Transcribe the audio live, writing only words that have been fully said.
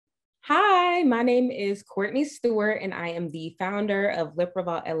Hi, my name is Courtney Stewart, and I am the founder of Lip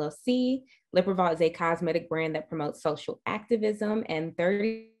Revolt LLC. Lip Revolt is a cosmetic brand that promotes social activism, and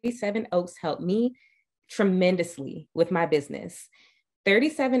 37 Oaks helped me tremendously with my business.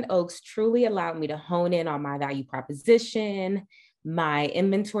 37 Oaks truly allowed me to hone in on my value proposition, my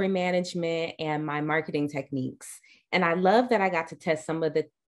inventory management, and my marketing techniques. And I love that I got to test some of the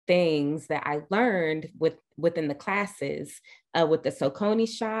things that I learned within the classes with the SOKONI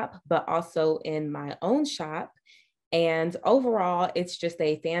shop, but also in my own shop. And overall, it's just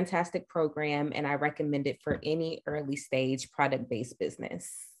a fantastic program, and I recommend it for any early stage product-based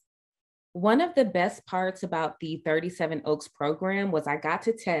business. One of the best parts about the 37 Oaks program was I got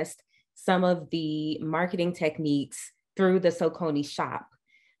to test some of the marketing techniques through the SOKONI shop.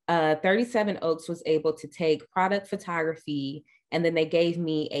 37 Oaks was able to take product photography, and then they gave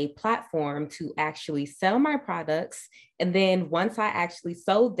me a platform to actually sell my products. And then once I actually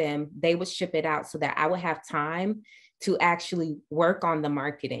sold them, they would ship it out so that I would have time to actually work on the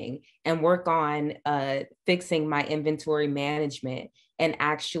marketing and work on fixing my inventory management and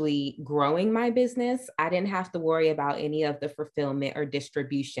actually growing my business. I didn't have to worry about any of the fulfillment or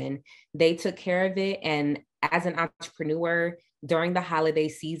distribution. They took care of it. And as an entrepreneur, during the holiday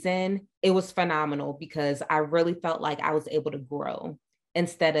season, it was phenomenal because I really felt like I was able to grow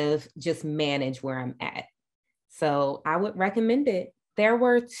instead of just manage where I'm at. So I would recommend it. There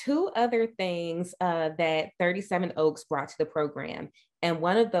were two other things that 37 Oaks brought to the program. And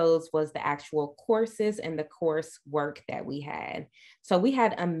one of those was the actual courses and the course work that we had. So we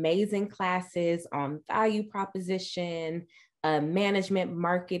had amazing classes on value proposition, management,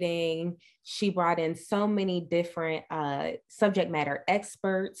 marketing. She brought in so many different subject matter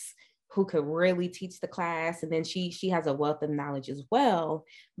experts who could really teach the class. And then she has a wealth of knowledge as well.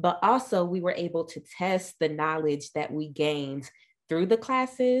 But also we were able to test the knowledge that we gained through the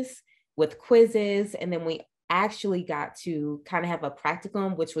classes with quizzes. And then we actually got to kind of have a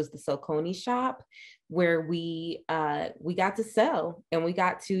practicum, which was the SOKONI shop, where we got to sell and we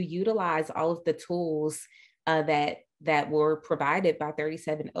got to utilize all of the tools that were provided by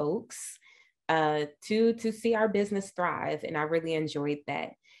 37 Oaks to see our business thrive. And I really enjoyed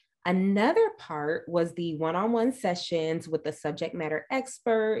that. Another part was the one-on-one sessions with the subject matter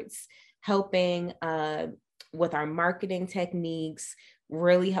experts, helping with our marketing techniques,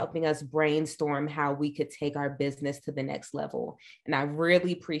 really helping us brainstorm how we could take our business to the next level. And I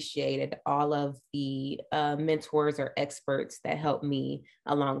really appreciated all of the mentors or experts that helped me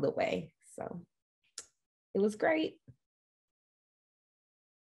along the way. So it was great.